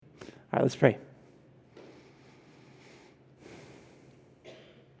All right, let's pray.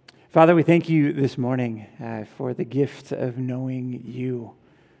 Father, we thank you this morning for the gift of knowing you.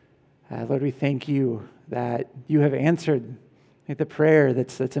 Lord, we thank you that you have answered the prayer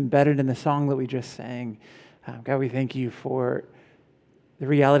that's embedded in the song that we just sang. God, we thank you for the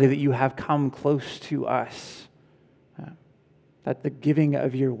reality that you have come close to us, that the giving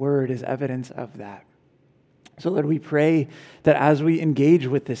of your word is evidence of that. So, Lord, we pray that as we engage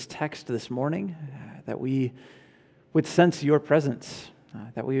with this text this morning, that we would sense your presence,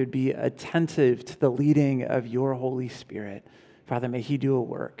 that we would be attentive to the leading of your Holy Spirit. Father, may he do a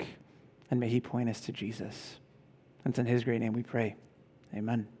work, and may he point us to Jesus. And it's in his great name we pray.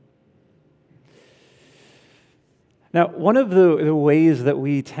 Amen. Now, one of the ways that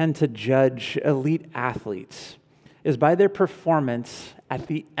we tend to judge elite athletes is by their performance at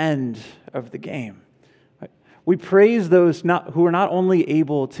the end of the game. We praise those who are not only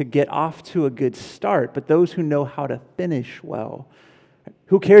able to get off to a good start, but those who know how to finish well.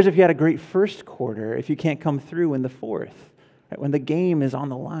 Who cares if you had a great first quarter if you can't come through in the fourth, right, when the game is on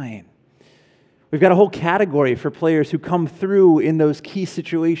the line? We've got a whole category for players who come through in those key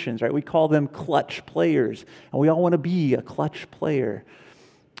situations, right? We call them clutch players, and we all want to be a clutch player.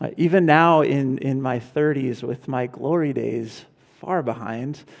 Even now in my 30s with my glory days far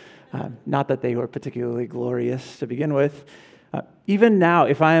behind, not that they were particularly glorious to begin with. Even now,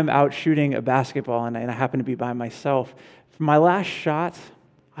 if I am out shooting a basketball and I happen to be by myself, for my last shot,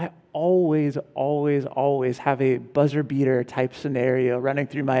 I always have a buzzer beater type scenario running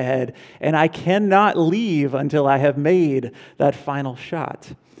through my head, and I cannot leave until I have made that final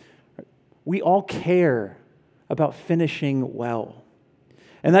shot. We all care about finishing well.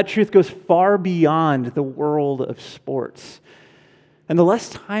 And that truth goes far beyond the world of sports. And the less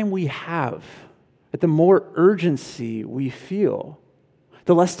time we have, the more urgency we feel.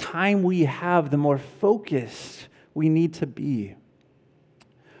 The less time we have, the more focused we need to be.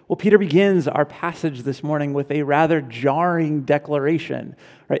 Well, Peter begins our passage this morning with a rather jarring declaration.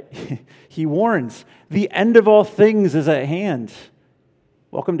 Right? He warns, the end of all things is at hand.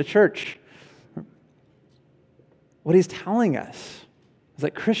 Welcome to church. What he's telling us is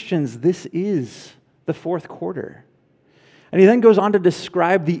that Christians, this is the fourth quarter. And he then goes on to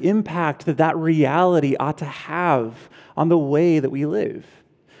describe the impact that reality ought to have on the way that we live.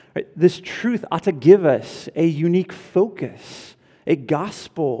 Right? This truth ought to give us a unique focus, a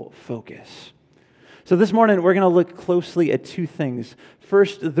gospel focus. So this morning, we're going to look closely at two things.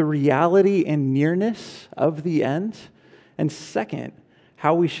 First, the reality and nearness of the end. And second,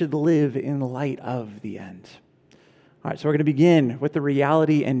 how we should live in light of the end. All right, so we're going to begin with the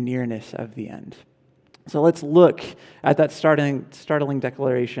reality and nearness of the end. So let's look at that startling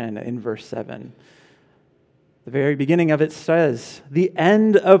declaration in verse 7. The very beginning of it says, "The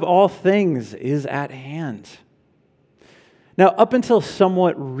end of all things is at hand." Now, up until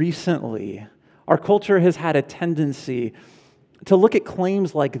somewhat recently, our culture has had a tendency to look at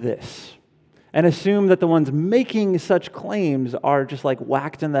claims like this and assume that the ones making such claims are just like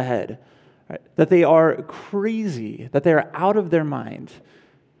whacked in the head, right? That they are crazy, that they are out of their mind.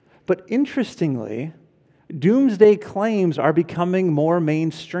 But interestingly, doomsday claims are becoming more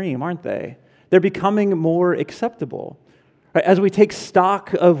mainstream, aren't they? They're becoming more acceptable. Right? As we take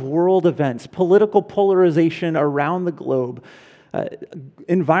stock of world events, political polarization around the globe,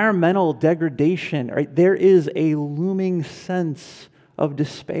 environmental degradation, right? There is a looming sense of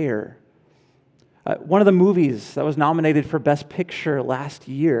despair. One of the movies that was nominated for Best Picture last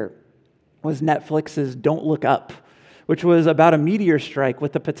year was Netflix's Don't Look Up, which was about a meteor strike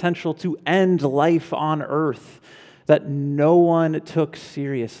with the potential to end life on Earth that no one took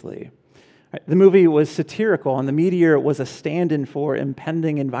seriously. The movie was satirical, and the meteor was a stand-in for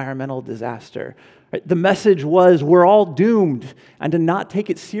impending environmental disaster. The message was, we're all doomed, and to not take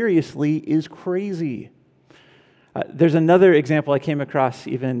it seriously is crazy. There's another example I came across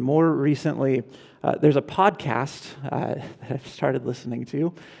even more recently. There's a podcast that I've started listening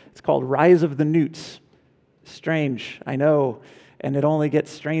to. It's called Rise of the Newts. Strange, I know, and it only gets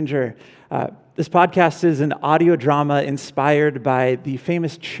stranger. This podcast is an audio drama inspired by the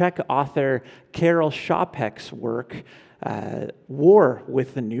famous Czech author Karel Čapek's work, War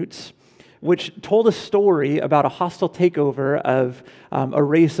with the Newts, which told a story about a hostile takeover of a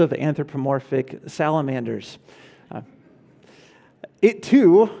race of anthropomorphic salamanders. It,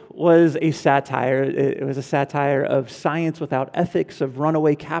 too, was a satire. It was a satire of science without ethics, of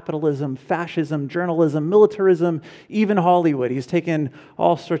runaway capitalism, fascism, journalism, militarism, even Hollywood. He's taken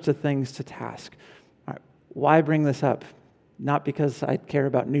all sorts of things to task. All right, why bring this up? not because I care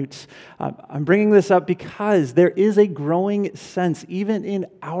about newts. I'm bringing this up because there is a growing sense, even in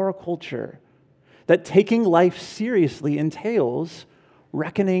our culture, that taking life seriously entails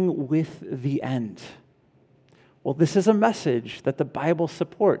reckoning with the end. Well, this is a message that the Bible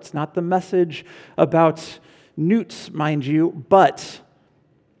supports, not the message about newts, mind you, but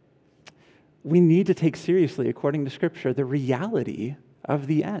we need to take seriously, according to Scripture, the reality of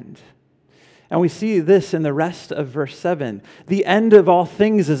the end. And we see this in the rest of verse 7. The end of all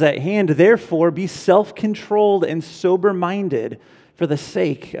things is at hand. Therefore, be self-controlled and sober-minded for the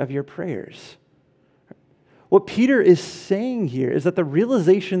sake of your prayers. What Peter is saying here is that the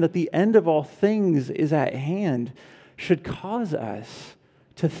realization that the end of all things is at hand should cause us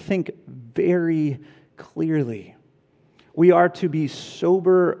to think very clearly. We are to be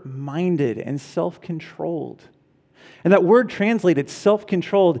sober-minded and self-controlled. And that word translated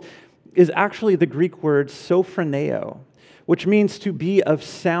self-controlled is actually the Greek word sophroneo, which means to be of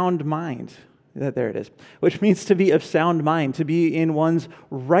sound mind. There it is. Which means to be of sound mind, to be in one's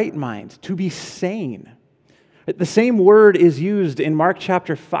right mind, to be sane. The same word is used in Mark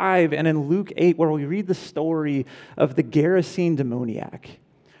chapter 5 and in Luke 8, where we read the story of the Gerasene demoniac.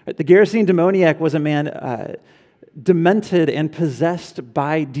 The Gerasene demoniac was a man demented and possessed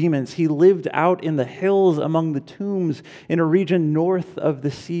by demons. He lived out in the hills among the tombs in a region north of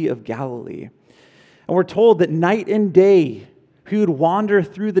the Sea of Galilee. And we're told that night and day he would wander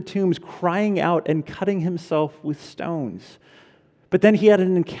through the tombs crying out and cutting himself with stones. But then he had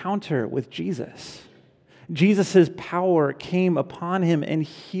an encounter with Jesus. Jesus' power came upon him and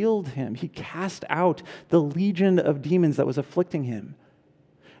healed him. He cast out the legion of demons that was afflicting him.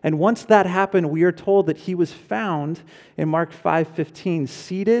 And once that happened, we are told that he was found in Mark 5:15,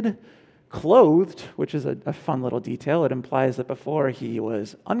 seated, clothed, which is a fun little detail. It implies that before he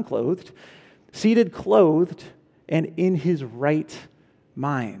was unclothed, seated, clothed, and in his right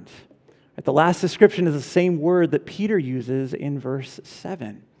mind. The last description is the same word that Peter uses in verse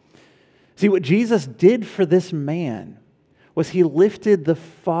 7. See, what Jesus did for this man was he lifted the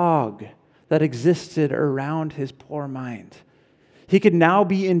fog that existed around his poor mind. He could now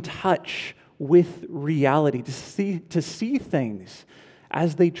be in touch with reality, to see things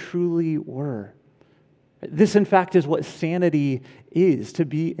as they truly were. This, in fact, is what sanity is, to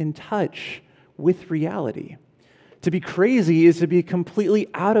be in touch with reality. To be crazy is to be completely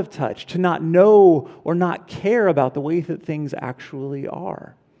out of touch, to not know or not care about the way that things actually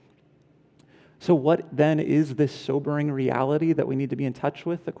are. So what then is this sobering reality that we need to be in touch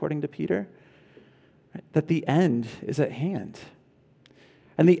with, according to Peter? That the end is at hand.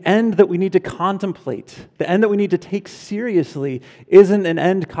 And the end that we need to contemplate, the end that we need to take seriously, isn't an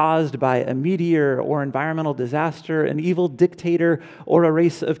end caused by a meteor or environmental disaster, an evil dictator, or a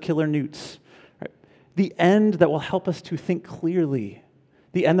race of killer newts. The end that will help us to think clearly,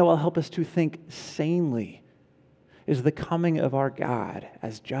 the end that will help us to think sanely, is the coming of our God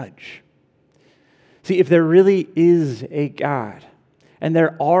as judge. See, if there really is a God, and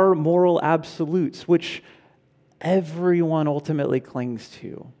there are moral absolutes, which everyone ultimately clings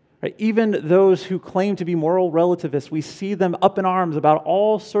to, right? Even those who claim to be moral relativists, we see them up in arms about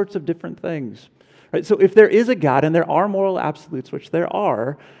all sorts of different things. Right? So if there is a God and there are moral absolutes, which there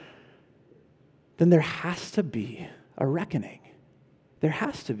are, then there has to be a reckoning. There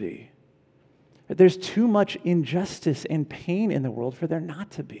has to be. There's too much injustice and pain in the world for there not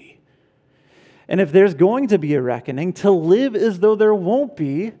to be. And if there's going to be a reckoning, to live as though there won't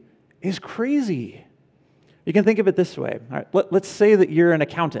be is crazy. You can think of it this way. All right, let's say that you're an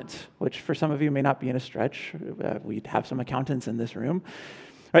accountant, which for some of you may not be in a stretch. We have some accountants in this room.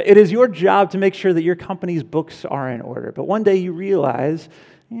 All right, it is your job to make sure that your company's books are in order. But one day you realize,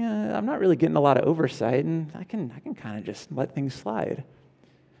 I'm not really getting a lot of oversight, and I can kind of just let things slide.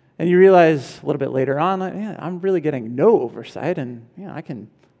 And you realize a little bit later on, I'm really getting no oversight, and I can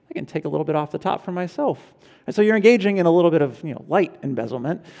take a little bit off the top for myself. And so you're engaging in a little bit of light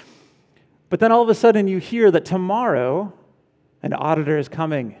embezzlement. But then all of a sudden you hear that tomorrow an auditor is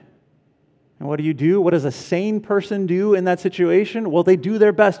coming. And what do? What does a sane person do in that situation? Well, they do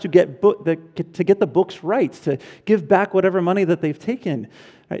their best to get the books right, to give back whatever money that they've taken,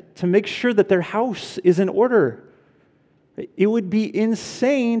 right? To make sure that their house is in order. It would be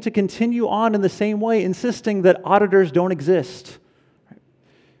insane to continue on in the same way, insisting that auditors don't exist.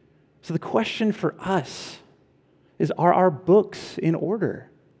 So the question for us is, are our books in order?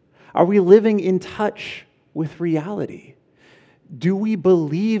 Are we living in touch with reality? Do we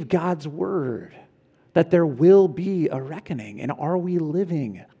believe God's word that there will be a reckoning? And are we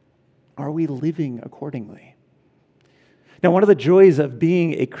living accordingly? Now, one of the joys of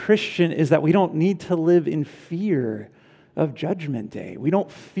being a Christian is that we don't need to live in fear of Judgment Day. We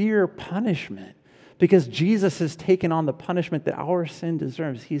don't fear punishment because Jesus has taken on the punishment that our sin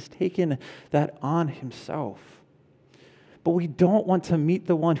deserves. He's taken that on himself. But we don't want to meet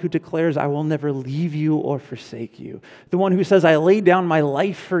the one who declares, I will never leave you or forsake you. The one who says, I laid down my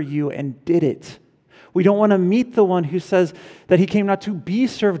life for you and did it. We don't want to meet the one who says that he came not to be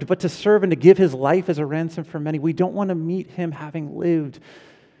served, but to serve and to give his life as a ransom for many. We don't want to meet him having lived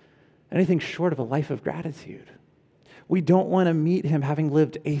anything short of a life of gratitude. We don't want to meet him having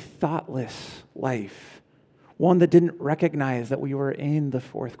lived a thoughtless life, one that didn't recognize that we were in the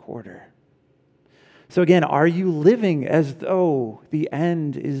fourth quarter. So again, are you living as though the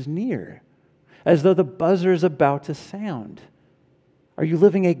end is near, as though the buzzer is about to sound? Are you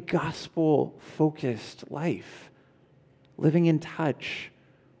living a gospel-focused life, living in touch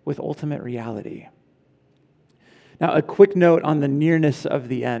with ultimate reality? Now, a quick note on the nearness of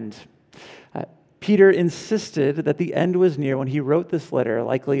the end. Peter insisted that the end was near when he wrote this letter,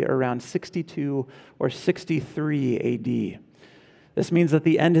 likely around 62 or 63 AD. This means that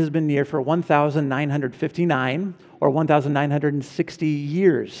the end has been near for 1,959 or 1,960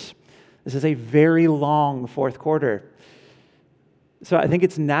 years. This is a very long fourth quarter. So I think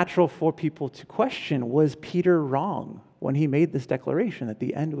it's natural for people to question, was Peter wrong when he made this declaration that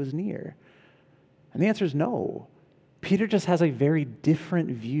the end was near? And the answer is no. Peter just has a very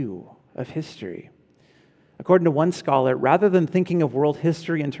different view of history. According to one scholar, rather than thinking of world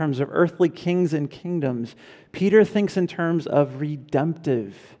history in terms of earthly kings and kingdoms, Peter thinks in terms of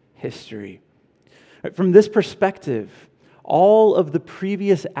redemptive history. From this perspective, all of the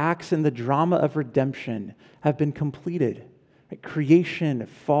previous acts in the drama of redemption have been completed. Creation,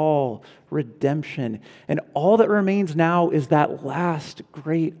 fall, redemption. And all that remains now is that last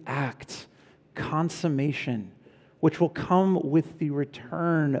great act, consummation, which will come with the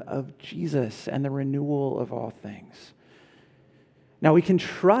return of Jesus and the renewal of all things. Now we can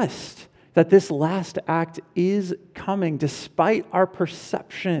trust that this last act is coming despite our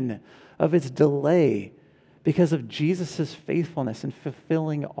perception of its delay because of Jesus' faithfulness in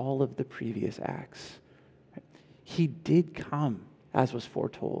fulfilling all of the previous acts. He did come, as was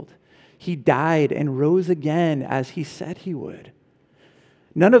foretold. He died and rose again as he said he would.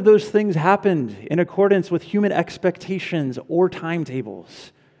 None of those things happened in accordance with human expectations or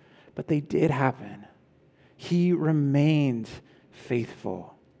timetables, but they did happen. He remained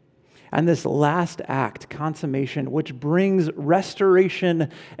faithful. And this last act, consummation, which brings restoration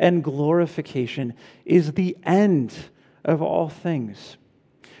and glorification, is the end of all things.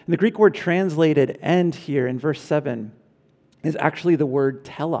 And the Greek word translated end here in verse 7 is actually the word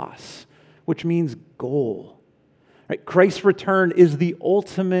telos, which means goal. Right? Christ's return is the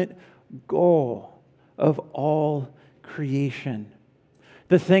ultimate goal of all creation.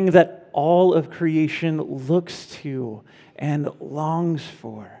 The thing that all of creation looks to and longs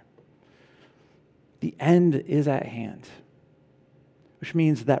for. The end is at hand, which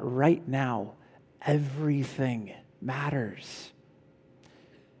means that right now, everything matters.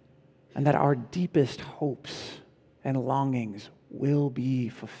 And that our deepest hopes and longings will be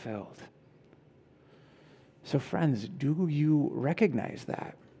fulfilled. So friends, do you recognize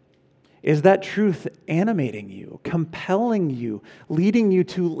that? Is that truth animating you, compelling you, leading you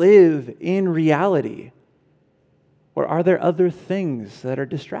to live in reality? Or are there other things that are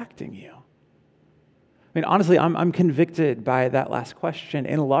distracting you? I mean, honestly, I'm convicted by that last question,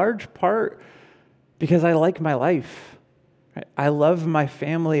 in large part because I like my life. Right? I love my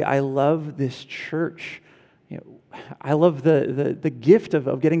family. I love this church. I love the gift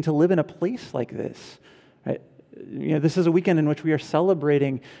of getting to live in a place like this. Right? This is a weekend in which we are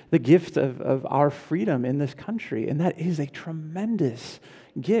celebrating the gift of our freedom in this country, and that is a tremendous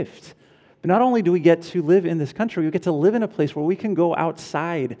gift. But not only do we get to live in this country, we get to live in a place where we can go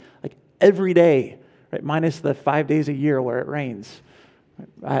outside like every day, right? Minus the 5 days a year where it rains.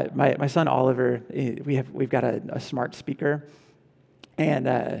 My son Oliver, we've got a smart speaker, and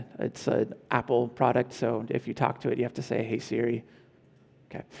it's an Apple product. So if you talk to it, you have to say, "Hey Siri."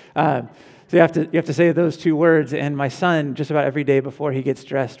 Okay. So you have to say those two words. And my son, just about every day before he gets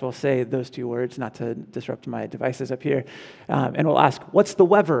dressed, will say those two words, not to disrupt my devices up here, and will ask, "What's the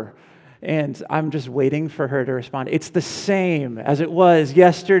weather?" And I'm just waiting for her to respond. It's the same as it was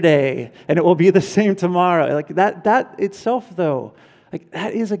yesterday, and it will be the same tomorrow. Like that itself, though. Like,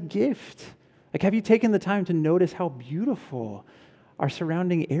 that is a gift. Like, have you taken the time to notice how beautiful our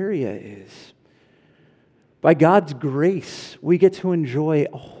surrounding area is? By God's grace, we get to enjoy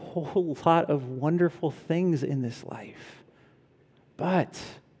a whole lot of wonderful things in this life. But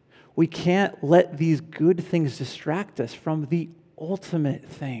we can't let these good things distract us from the ultimate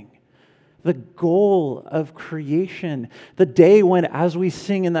thing, the goal of creation, the day when, as we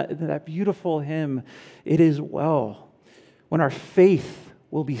sing in that beautiful hymn, it is well, when our faith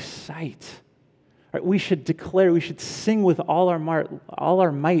will be sight. Right? We should declare, we should sing with all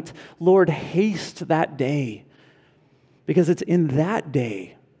our might, Lord, haste that day. Because it's in that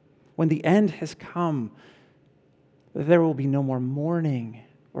day, when the end has come, that there will be no more mourning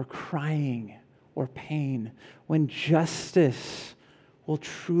or crying or pain, when justice will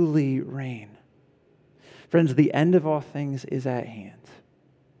truly reign. Friends, the end of all things is at hand.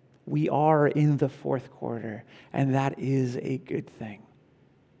 We are in the fourth quarter, and that is a good thing.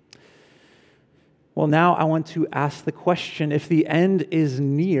 Well, now I want to ask the question, if the end is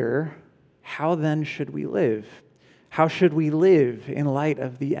near, how then should we live? How should we live in light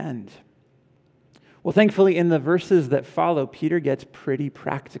of the end? Well, thankfully, in the verses that follow, Peter gets pretty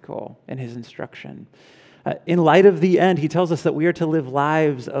practical in his instruction. In light of the end, he tells us that we are to live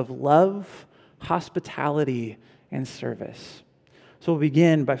lives of love, hospitality, and service. So we'll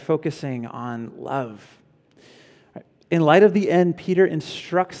begin by focusing on love. In light of the end, Peter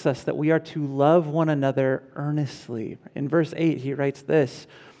instructs us that we are to love one another earnestly. In verse 8, he writes this,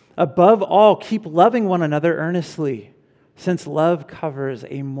 "Above all, keep loving one another earnestly, since love covers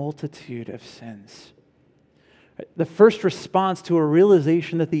a multitude of sins." The first response to a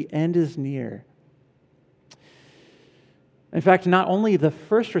realization that the end is near. In fact, not only the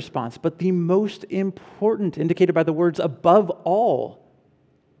first response, but the most important, indicated by the words above all,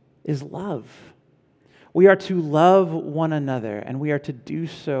 is love. We are to love one another, and we are to do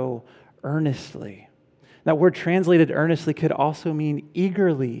so earnestly. That word translated earnestly could also mean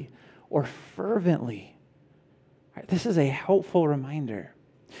eagerly or fervently. This is a helpful reminder.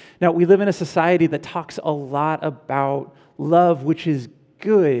 Now, we live in a society that talks a lot about love, which is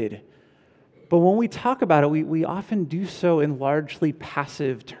good. But when we talk about it, we often do so in largely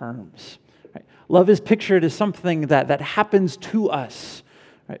passive terms. Right? Love is pictured as something that happens to us,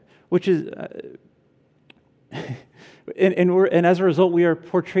 right? Which is, and as a result, we are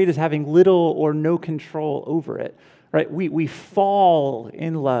portrayed as having little or no control over it. Right? We fall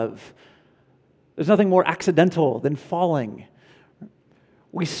in love. There's nothing more accidental than falling.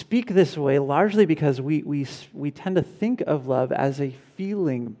 We speak this way largely because we tend to think of love as a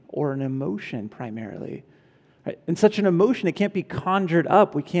feeling or an emotion primarily. Right? And such an emotion, it can't be conjured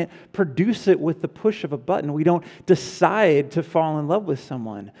up. We can't produce it with the push of a button. We don't decide to fall in love with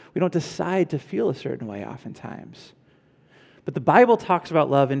someone. We don't decide to feel a certain way oftentimes. But the Bible talks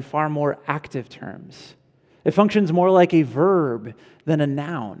about love in far more active terms. It functions more like a verb than a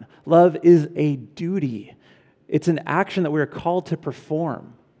noun. Love is a duty. It's an action that we are called to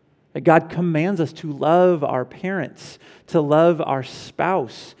perform. That God commands us to love our parents, to love our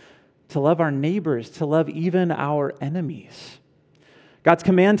spouse, to love our neighbors, to love even our enemies. God's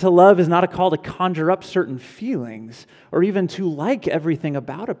command to love is not a call to conjure up certain feelings or even to like everything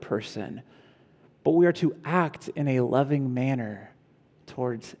about a person, but we are to act in a loving manner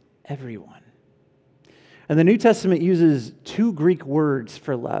towards everyone. And the New Testament uses two Greek words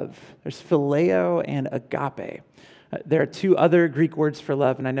for love. There's phileo and agape. There are two other Greek words for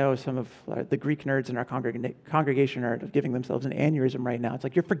love, and I know some of the Greek nerds in our congregation are giving themselves an aneurysm right now. It's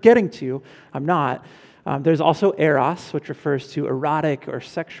like, you're forgetting two. I'm not. There's also eros, which refers to erotic or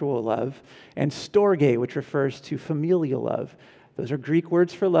sexual love, and storge, which refers to familial love. Those are Greek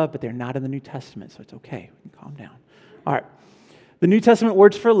words for love, but they're not in the New Testament, so it's okay. We can calm down. All right. The New Testament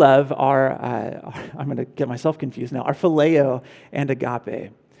words for love are, I'm going to get myself confused now, are phileo and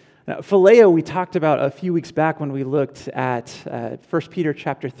agape. Now, phileo we talked about a few weeks back when we looked at 1 Peter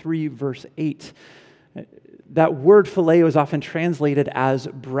chapter 3, verse 8. That word phileo is often translated as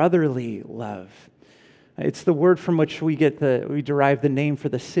brotherly love. It's the word from which we derive the name for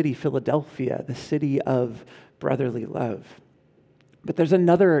the city, Philadelphia, the city of brotherly love. But there's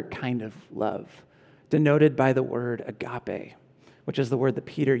another kind of love, denoted by the word agape, which is the word that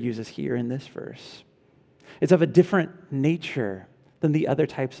Peter uses here in this verse. It's of a different nature than the other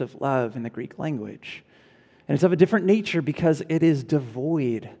types of love in the Greek language. And it's of a different nature because it is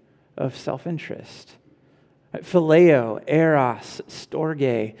devoid of self-interest. Phileo, eros,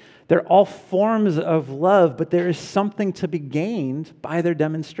 storge, they're all forms of love, but there is something to be gained by their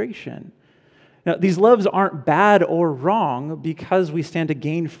demonstration. Now, these loves aren't bad or wrong because we stand to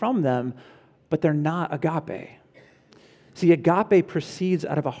gain from them, but they're not agape. See, agape proceeds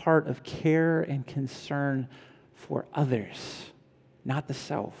out of a heart of care and concern for others, not the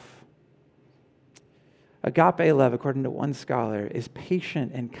self. Agape love, according to one scholar, is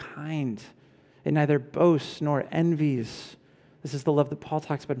patient and kind. It neither boasts nor envies This is the love that Paul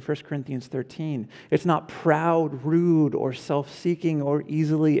talks about in 1 Corinthians 13. It's not proud, rude, or self-seeking, or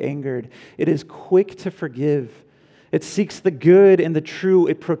easily angered. It is quick to forgive. It seeks the good and the true.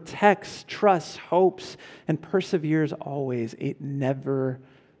 It protects, trusts, hopes, and perseveres always. It never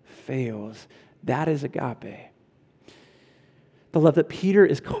fails. That is agape. The love that Peter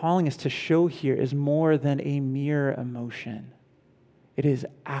is calling us to show here is more than a mere emotion. It is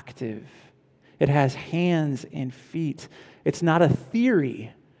active. It has hands and feet. It's not a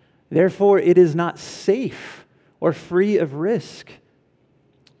theory. Therefore, it is not safe or free of risk.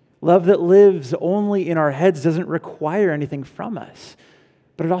 Love that lives only in our heads doesn't require anything from us,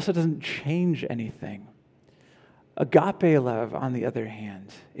 but it also doesn't change anything. Agape love, on the other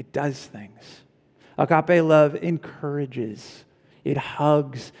hand, it does things. Agape love encourages, it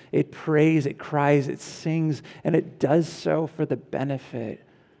hugs, it prays, it cries, it sings, and it does so for the benefit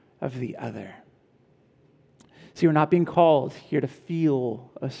of the other. See, we're not being called here to feel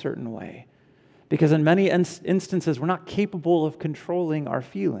a certain way, because in many instances, we're not capable of controlling our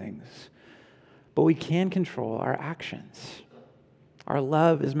feelings, but we can control our actions. Our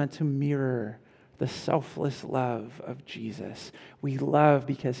love is meant to mirror the selfless love of Jesus. We love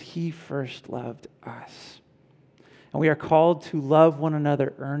because he first loved us. And we are called to love one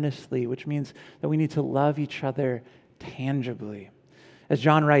another earnestly, which means that we need to love each other tangibly. As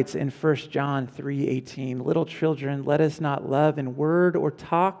John writes in 1 John 3:18, "Little children, let us not love in word or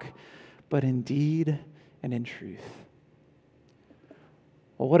talk, but in deed and in truth."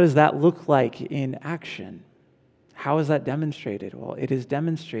 Well, what does that look like in action? How is that demonstrated? Well, it is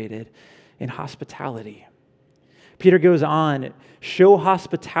demonstrated in hospitality. Peter goes on, show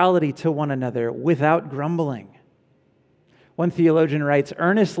hospitality to one another without grumbling. One theologian writes,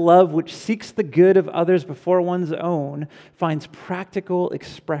 earnest love which seeks the good of others before one's own finds practical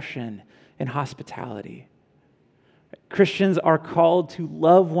expression in hospitality. Christians are called to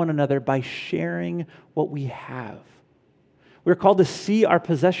love one another by sharing what we have. We're called to see our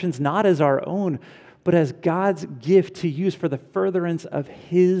possessions not as our own, but as God's gift to use for the furtherance of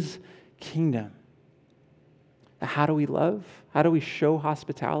his kingdom. How do we love? How do we show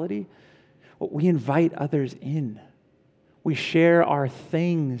hospitality? Well, we invite others in. We share our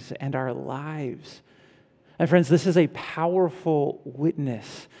things and our lives. And friends, this is a powerful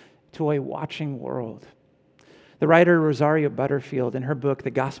witness to a watching world. The writer Rosaria Butterfield, in her book, The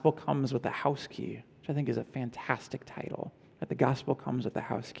Gospel Comes with a House Key, which I think is a fantastic title, that The Gospel Comes with a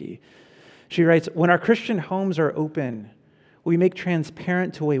House Key. She writes, when our Christian homes are open, we make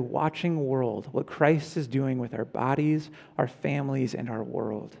transparent to a watching world what Christ is doing with our bodies, our families, and our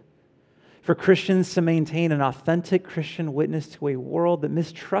world. For Christians to maintain an authentic Christian witness to a world that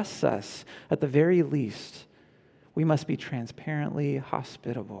mistrusts us, at the very least, we must be transparently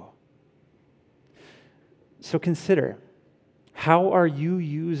hospitable. So consider, how are you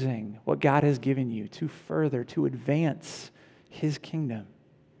using what God has given you to further, to advance his kingdom?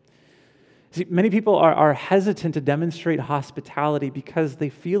 See, many people are hesitant to demonstrate hospitality because they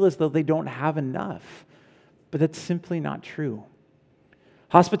feel as though they don't have enough, but that's simply not true.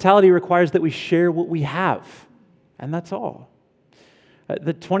 Hospitality requires that we share what we have, and that's all.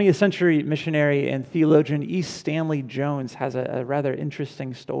 The 20th century missionary and theologian E. Stanley Jones has a rather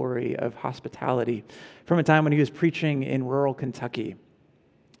interesting story of hospitality from a time when he was preaching in rural Kentucky.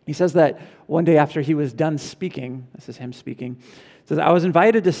 He says that one day after he was done speaking, this is him speaking, says, I was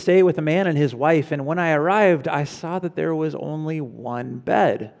invited to stay with a man and his wife, and when I arrived, I saw that there was only one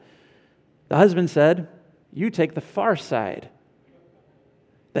bed. The husband said, you take the far side.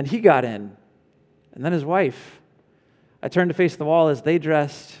 Then he got in, and then his wife. I turned to face the wall as they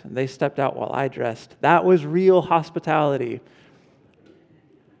dressed, and they stepped out while I dressed. That was real hospitality.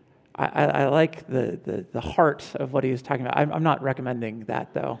 I like the heart of what he was talking about. I'm not recommending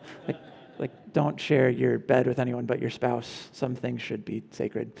that, though. Like, don't share your bed with anyone but your spouse. Some things should be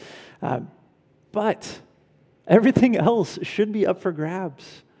sacred. But everything else should be up for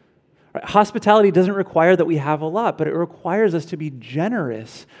grabs. Right? Hospitality doesn't require that we have a lot, but it requires us to be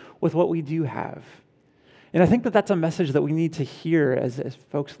generous with what we do have. And I think that that's a message that we need to hear as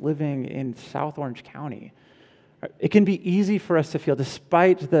folks living in South Orange County. It can be easy for us to feel,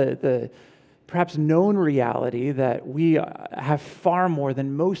 despite the perhaps known reality that we have far more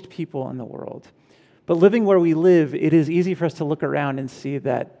than most people in the world. But living where we live, it is easy for us to look around and see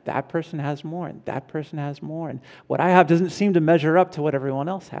that that person has more, and that person has more, and what I have doesn't seem to measure up to what everyone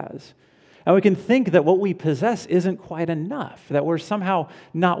else has. And we can think that what we possess isn't quite enough, that we're somehow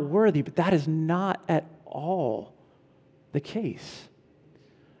not worthy, but that is not at all the case.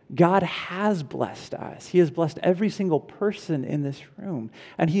 God has blessed us. He has blessed every single person in this room,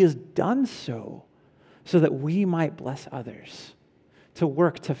 and he has done so so that we might bless others, to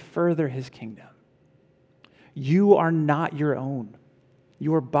work to further his kingdom. You are not your own.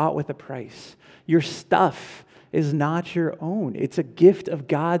 You are bought with a price. Your stuff is not your own. It's a gift of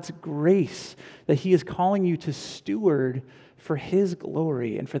God's grace that he is calling you to steward for his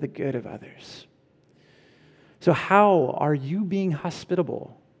glory and for the good of others. So how are you being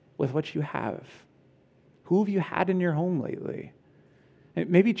hospitable with what you have? Who have you had in your home lately?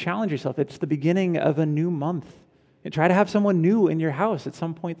 Maybe challenge yourself. It's the beginning of a new month. And try to have someone new in your house at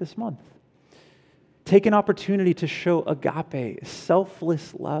some point this month. Take an opportunity to show agape,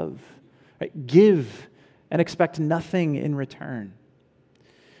 selfless love. Right? Give and expect nothing in return.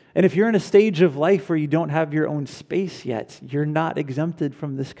 And if you're in a stage of life where you don't have your own space yet, you're not exempted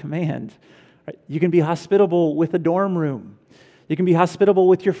from this command. Right? You can be hospitable with a dorm room. You can be hospitable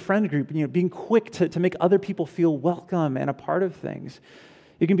with your friend group, being quick to make other people feel welcome and a part of things.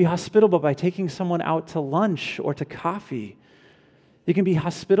 You can be hospitable by taking someone out to lunch or to coffee. You can be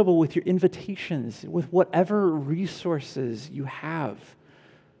hospitable with your invitations, with whatever resources you have.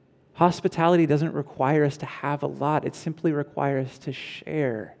 Hospitality doesn't require us to have a lot. It simply requires us to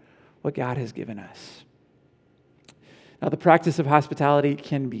share what God has given us. Now, the practice of hospitality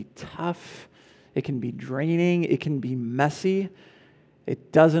can be tough. It can be draining. It can be messy.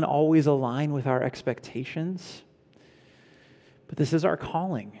 It doesn't always align with our expectations. But this is our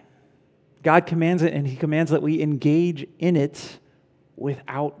calling. God commands it, and he commands that we engage in it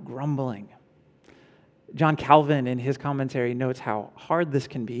without grumbling. John Calvin, in his commentary, notes how hard this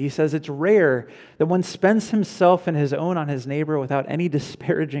can be. He says, it's rare that one spends himself and his own on his neighbor without any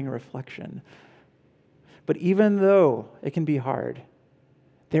disparaging reflection. But even though it can be hard,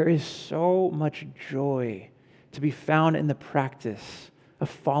 there is so much joy to be found in the practice of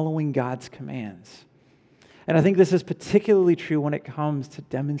following God's commands. And I think this is particularly true when it comes to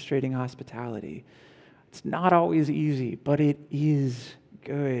demonstrating hospitality. It's not always easy, but it is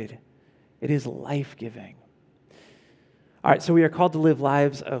good. It is life-giving. All right, so we are called to live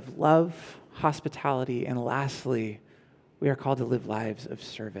lives of love, hospitality, and lastly, we are called to live lives of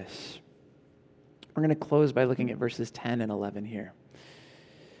service. We're going to close by looking at verses 10 and 11 here.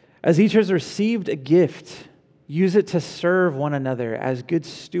 As each has received a gift, use it to serve one another as good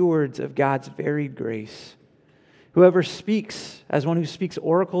stewards of God's varied grace. Whoever speaks as one who speaks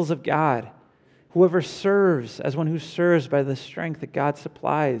oracles of God. Whoever serves as one who serves by the strength that God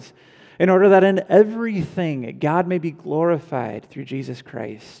supplies, in order that in everything God may be glorified through Jesus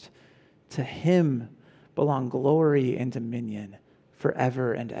Christ. To him belong glory and dominion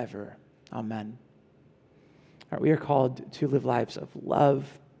forever and ever. Amen. All right, we are called to live lives of love.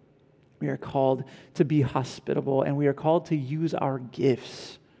 We are called to be hospitable, and we are called to use our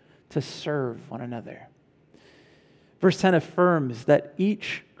gifts to serve one another. Verse 10 affirms that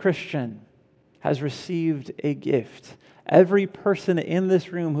each Christian has received a gift. Every person in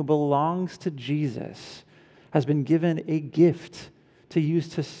this room who belongs to Jesus has been given a gift to use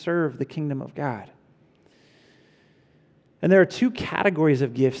to serve the kingdom of God. And there are two categories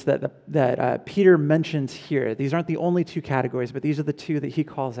of gifts that Peter mentions here. These aren't the only two categories, but these are the two that he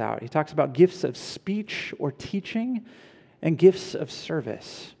calls out. He talks about gifts of speech or teaching and gifts of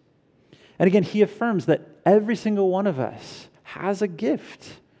service. And again, he affirms that every single one of us has a gift.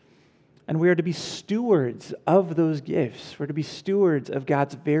 And we are to be stewards of those gifts. We're to be stewards of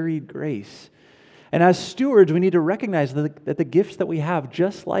God's varied grace. And as stewards, we need to recognize that the gifts that we have,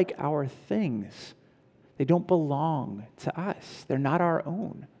 just like our things, they don't belong to us. They're not our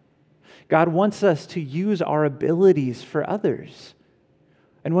own. God wants us to use our abilities for others.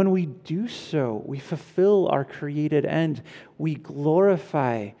 And when we do so, we fulfill our created end. We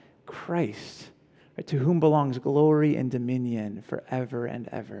glorify Christ, right, to whom belongs glory and dominion forever and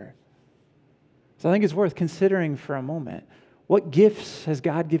ever. So I think it's worth considering for a moment. What gifts has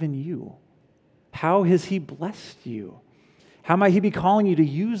God given you? How has he blessed you? How might he be calling you to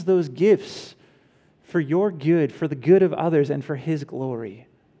use those gifts for your good, for the good of others, and for his glory?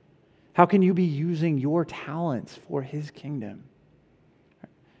 How can you be using your talents for his kingdom?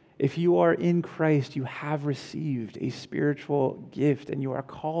 If you are in Christ, you have received a spiritual gift, and you are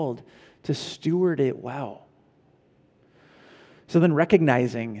called to steward it well. So then,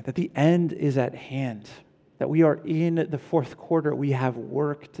 recognizing that the end is at hand, that we are in the fourth quarter, we have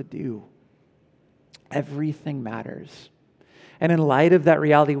work to do. Everything matters. And in light of that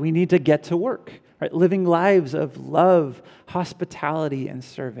reality, we need to get to work, right? Living lives of love, hospitality, and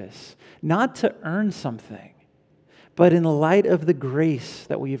service. Not to earn something, but in light of the grace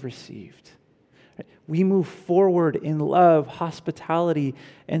that we have received. We move forward in love, hospitality,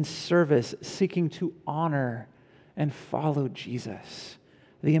 and service, seeking to honor and follow Jesus,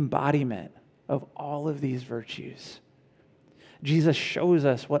 the embodiment of all of these virtues. Jesus shows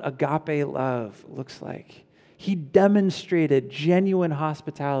us what agape love looks like. He demonstrated genuine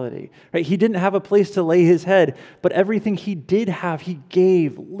hospitality, right? He didn't have a place to lay his head, but everything he did have, he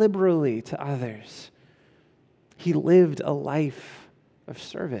gave liberally to others. He lived a life of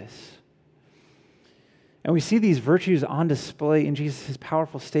service. And we see these virtues on display in Jesus'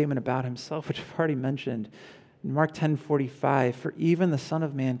 powerful statement about himself, which I've already mentioned. In Mark 10:45, for even the Son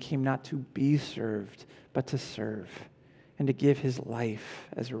of Man came not to be served, but to serve, and to give his life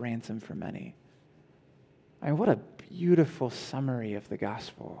as a ransom for many. I mean, what a beautiful summary of the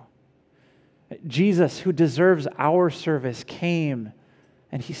gospel. Jesus, who deserves our service, came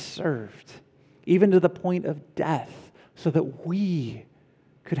and he served, even to the point of death, so that we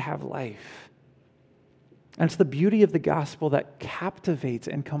could have life. And it's the beauty of the gospel that captivates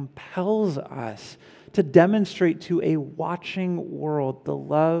and compels us to demonstrate to a watching world the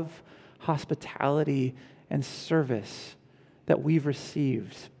love, hospitality, and service that we've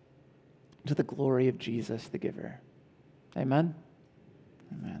received to the glory of Jesus, the giver. Amen?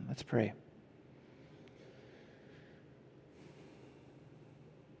 Amen. Let's pray.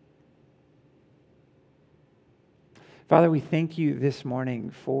 Father, we thank you this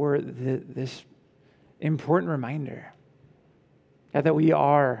morning for this important reminder that we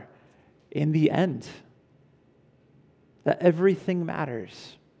are in the end, that everything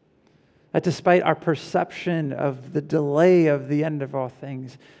matters, that despite our perception of the delay of the end of all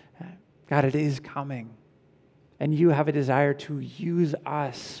things, God, it is coming, and you have a desire to use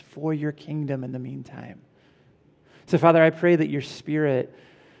us for your kingdom in the meantime. So, Father, I pray that your Spirit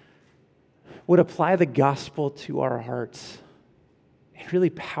would apply the gospel to our hearts in really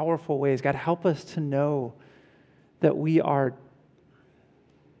powerful ways. God, help us to know that we are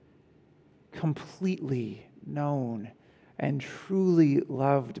completely known and truly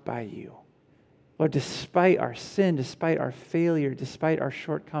loved by you. Lord, despite our sin, despite our failure, despite our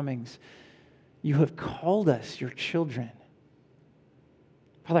shortcomings, you have called us your children.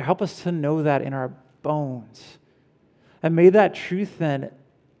 Father, help us to know that in our bones. And may that truth then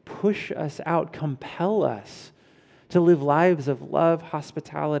push us out, compel us to live lives of love,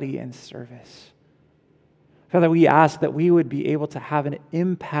 hospitality, and service. Father, we ask that we would be able to have an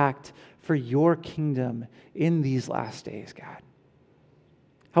impact for your kingdom in these last days, God.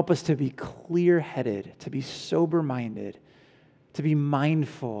 Help us to be clear-headed, to be sober-minded, to be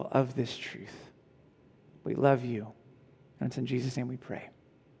mindful of this truth. We love you, and it's in Jesus' name we pray.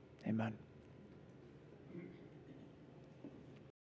 Amen.